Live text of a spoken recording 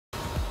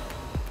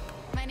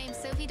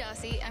name's Sofie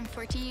Dossi. I'm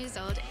 14 years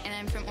old, and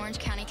I'm from Orange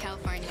County,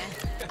 California.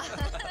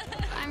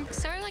 I'm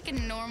sort of like a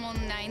normal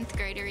 9th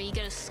grader. You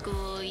go to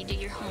school, you do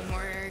your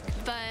homework,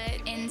 but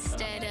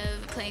instead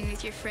of playing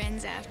with your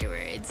friends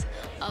afterwards,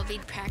 I'll be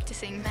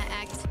practicing my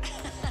act.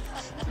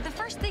 The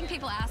first thing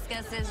people ask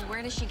us is,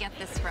 where does she get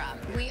this from?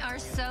 We are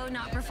so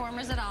not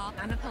performers at all.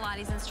 I'm a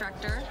Pilates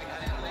instructor.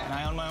 And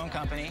I own my own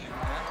company.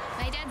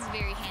 My dad's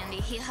very handy.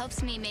 He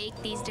helps me make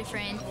these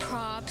different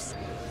props.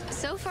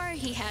 So far,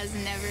 he has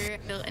never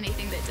built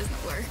anything that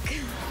doesn't work.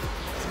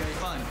 It's gonna be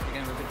fun.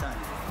 You're gonna have a good time.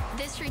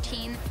 This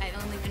routine, I've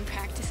only been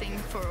practicing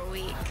for a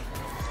week.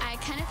 I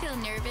kind of feel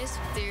nervous.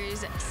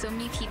 There's so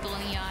many people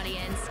in the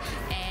audience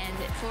and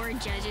 4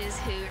 judges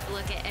who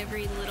look at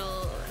every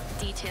little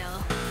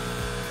detail.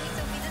 Hey,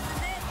 Sofie, this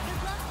is it.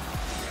 Good luck.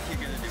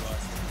 You're gonna do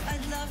us. I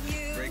love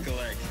you. Break a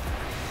leg.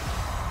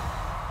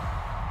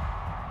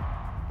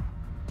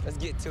 Let's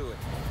get to it.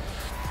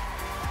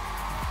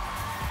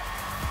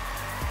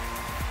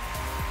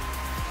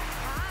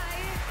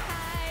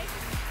 Hi.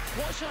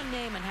 What's your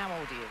name and how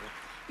old are you?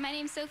 My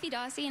name's Sofie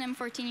Dossi, and I'm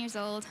 14 years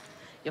old.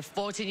 You're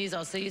 14 years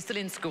old, so you're still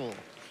in school.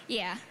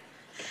 Yeah.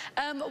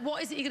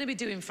 What is it you're going to be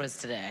doing for us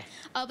today?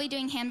 I'll be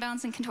doing hand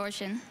balance and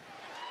contortion.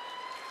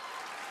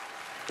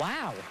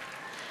 Wow.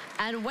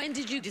 And when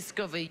did you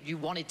discover you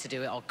wanted to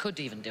do it or could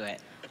even do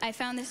it? I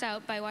found this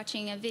out by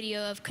watching a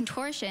video of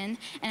contortion,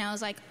 and I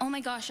was like, oh my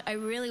gosh, I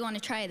really want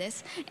to try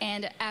this.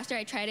 And after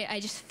I tried it,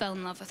 I just fell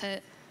in love with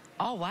it.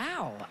 Oh,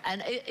 wow.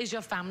 And is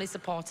your family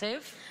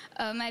supportive?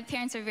 My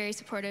parents are very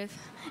supportive.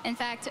 In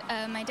fact,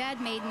 my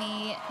dad made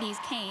me these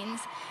canes,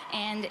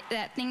 and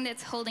that thing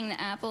that's holding the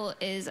apple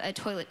is a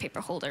toilet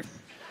paper holder.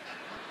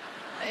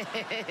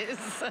 It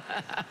is.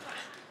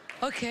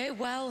 Okay,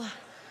 well,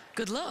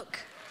 good luck.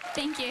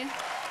 Thank you.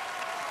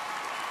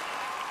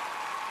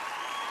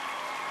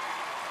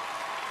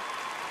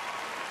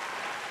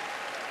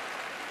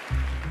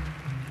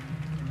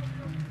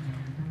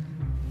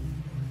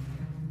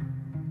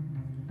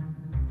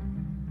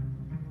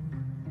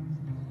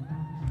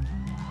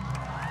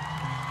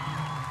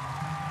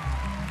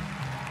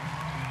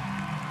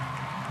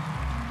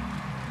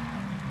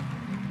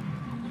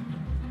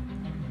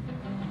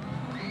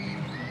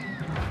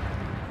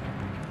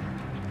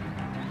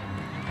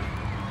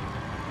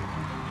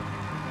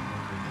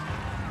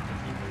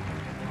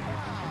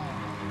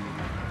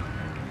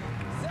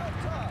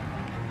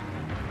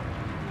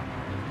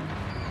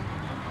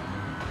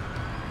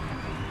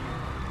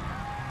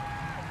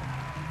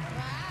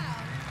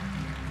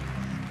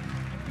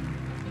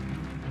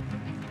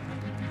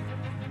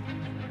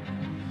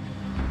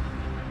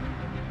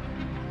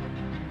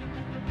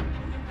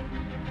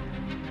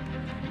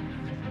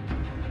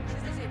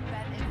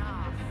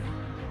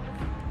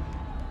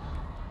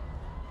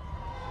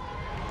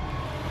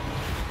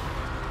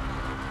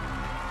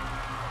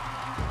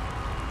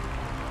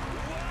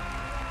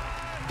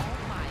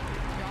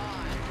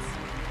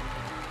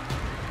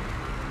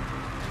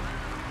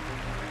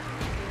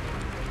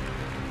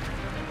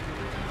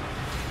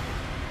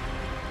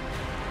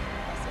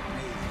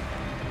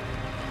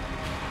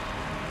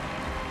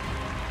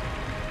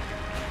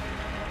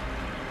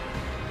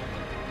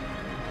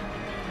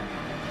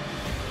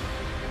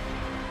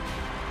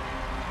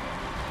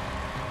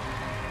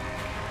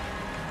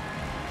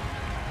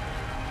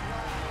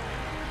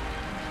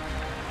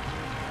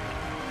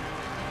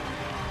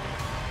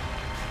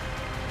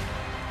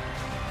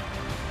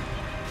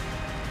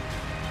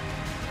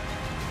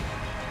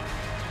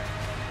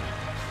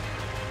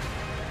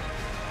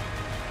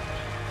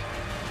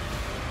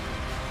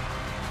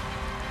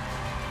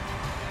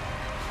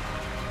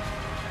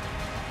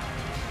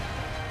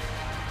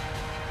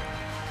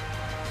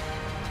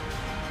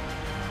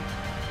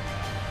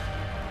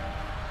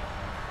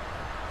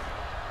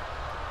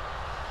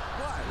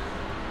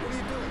 What are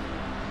you doing?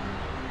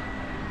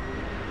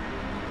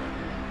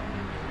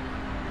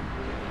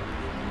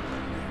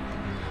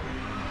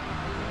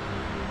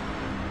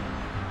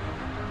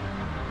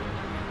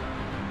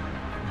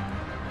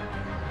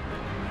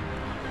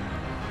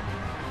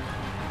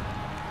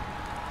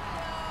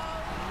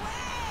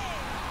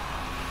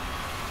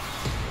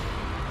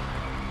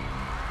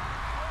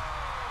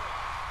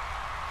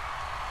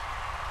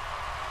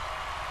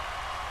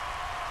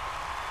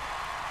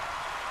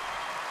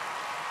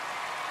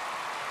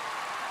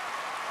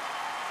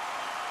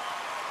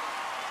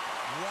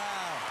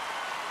 Wow.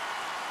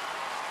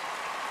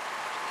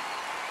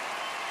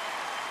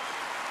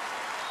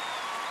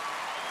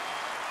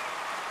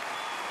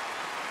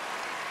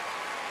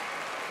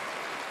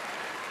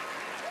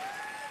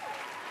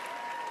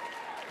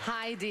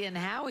 Heidi, and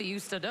how are you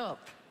stood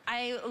up?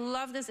 I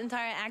love this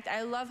entire act.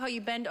 I love how you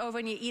bend over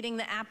and you're eating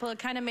the apple. It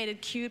kind of made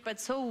it cute,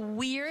 but so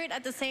weird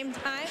at the same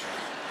time.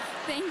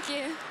 Thank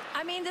you.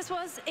 I mean, this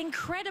was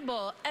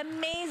incredible,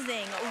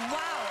 amazing,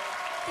 wow.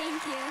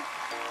 Thank you.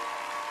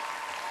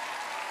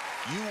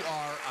 You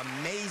are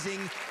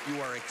amazing.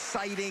 You are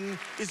exciting.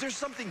 Is there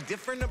something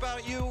different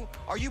about you?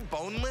 Are you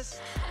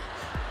boneless?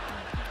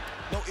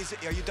 No,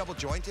 are you double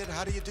jointed?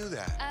 How do you do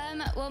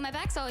that? Well, my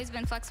back's always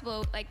been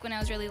flexible. Like when I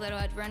was really little,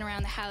 I'd run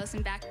around the house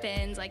and back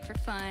bends, like for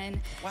fun.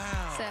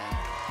 Wow. So.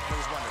 It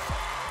was wonderful.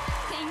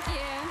 Thank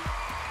you.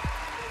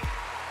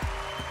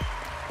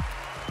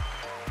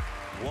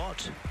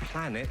 What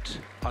planet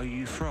are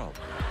you from?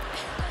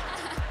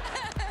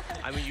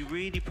 I mean, you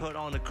really put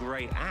on a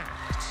great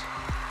act.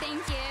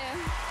 Thank you.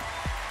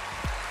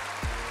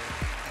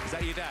 Is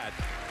that your dad?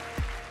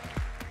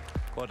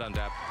 Well done,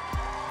 Dad.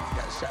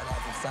 Got a shout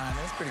out from Simon.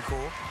 That's pretty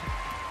cool.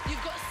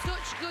 You've got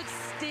such good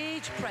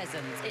stage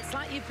presence. It's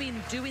like you've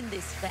been doing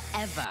this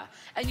forever.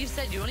 And you've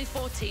said you're only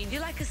 14.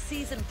 You're like a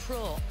seasoned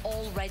pro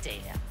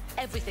already.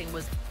 Everything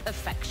was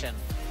perfection.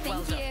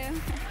 Thank well you.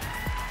 Done.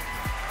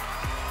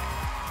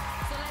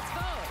 So let's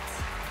vote.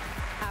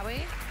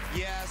 Howie?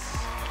 Yes.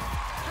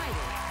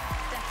 Heidi?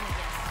 Definitely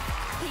yes.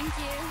 Thank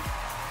you.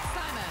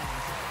 Simon?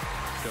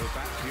 Go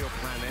back to your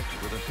planet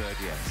with a third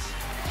yes.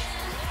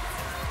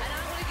 And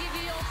I'm going to give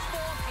you your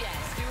fourth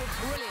yes. You were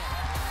brilliant.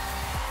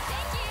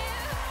 Thank you.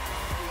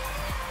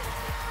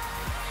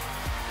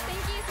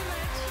 Thank you so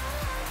much.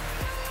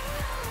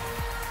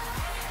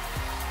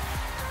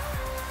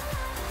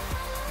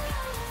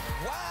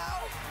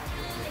 Wow!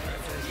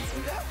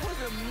 That was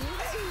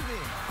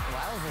amazing!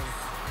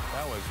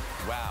 That was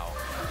wow.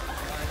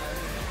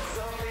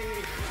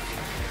 Sofie!